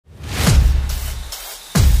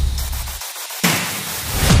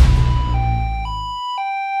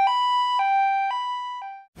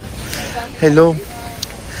Hello.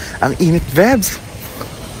 Ang init, Vebs.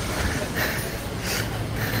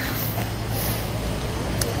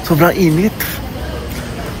 Sobrang init.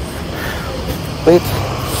 Wait.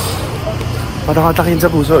 Parang katakin sa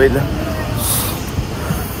puso, ila.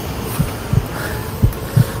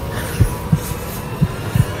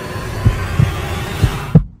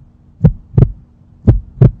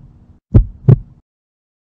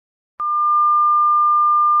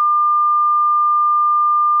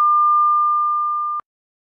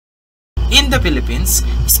 In the Philippines,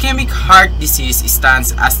 ischemic heart disease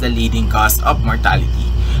stands as the leading cause of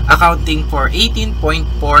mortality, accounting for 18.4%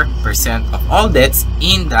 of all deaths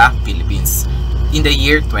in the Philippines in the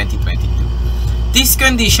year 2022. This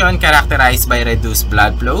condition, characterized by reduced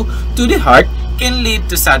blood flow to the heart, can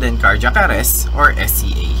lead to sudden cardiac arrest or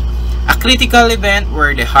SCA, a critical event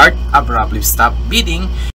where the heart abruptly stops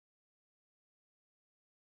beating.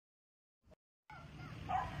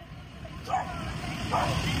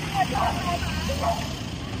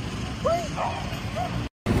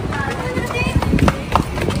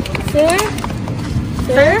 Sir?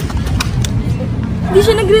 Sir? Hindi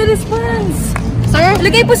siya nagre-response. Sir?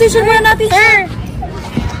 Lagay position muna natin. Sir!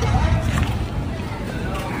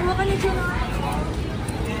 Hawakan niyo siya.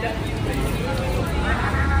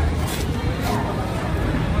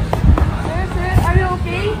 Sir, are you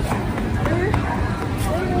okay? Sir?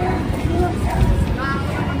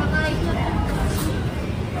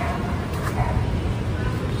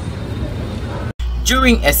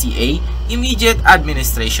 During SCA, immediate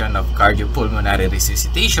administration of Cardiopulmonary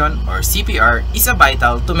Resuscitation or CPR is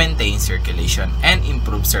vital to maintain circulation and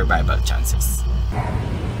improve survival chances.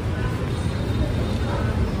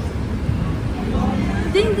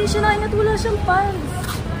 Hindi siya nakaingat, wala siyang pulse.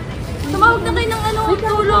 Tumawag na kayo ng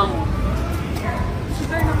tulong.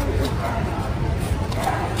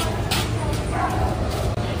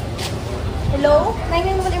 Hello?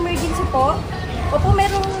 911 emergency po? Opo,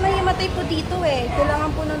 merong nahimatay po dito eh.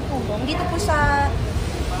 Kailangan po ng tulong. Dito po sa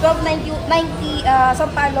 1290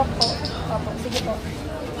 Sampaloc po. Opo, sige po.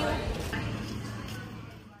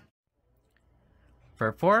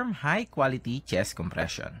 Perform high-quality chest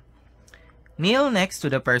compression. Kneel next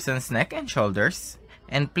to the person's neck and shoulders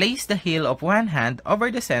and place the heel of one hand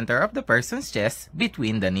over the center of the person's chest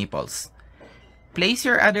between the nipples. Place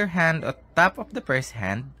your other hand on top of the first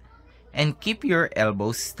hand and keep your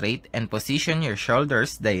elbows straight and position your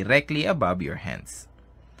shoulders directly above your hands.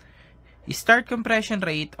 Start compression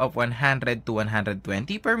rate of 100 to 120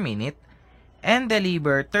 per minute and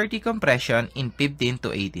deliver 30 compression in 15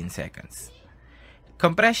 to 18 seconds.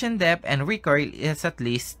 Compression depth and recoil is at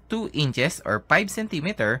least 2 inches or 5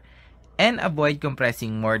 cm and avoid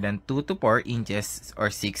compressing more than 2 to 4 inches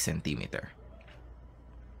or 6 cm.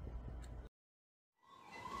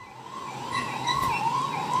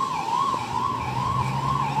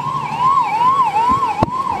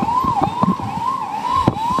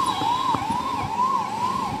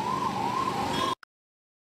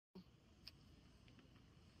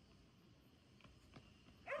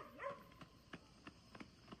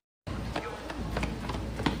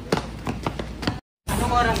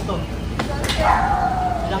 Oras to?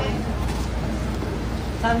 Lang.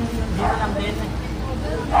 Saan? Dito lang din.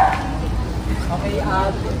 Okay,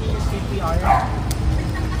 continue CPR.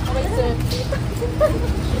 Okay, sir.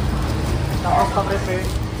 Tapos pa-prepare.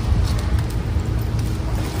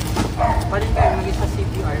 Pwede kayo mag-isa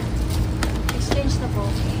CPR. Exchange na po.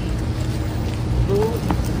 Do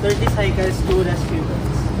 30 cycles, do rest few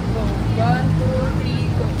minutes. 1, 2,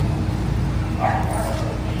 3, go.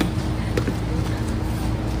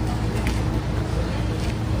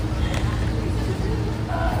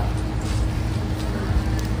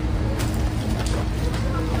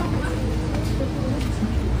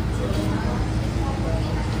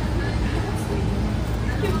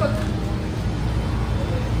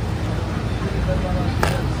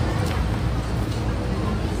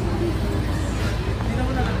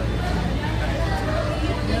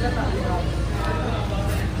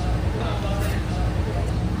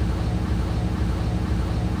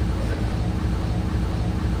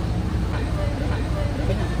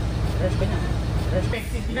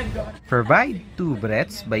 Provide 2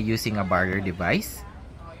 breaths by using a barrier device.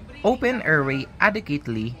 Open airway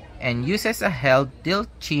adequately and uses a held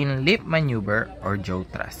tilt chin lip maneuver or jaw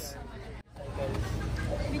thrust.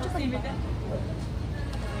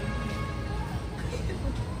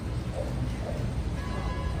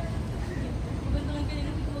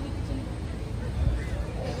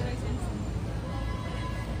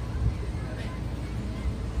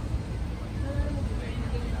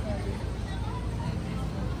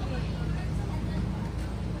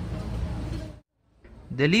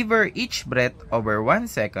 Deliver each breath over 1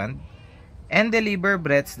 second and deliver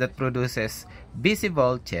breaths that produces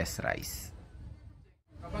visible chest rise.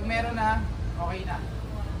 Kapag meron na, okay na.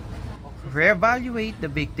 Reevaluate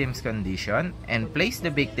the victim's condition and place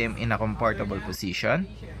the victim in a comfortable position.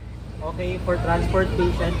 Okay, for transport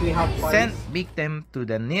patient, we have Send victim to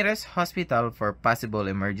the nearest hospital for possible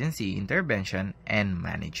emergency intervention and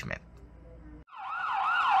management.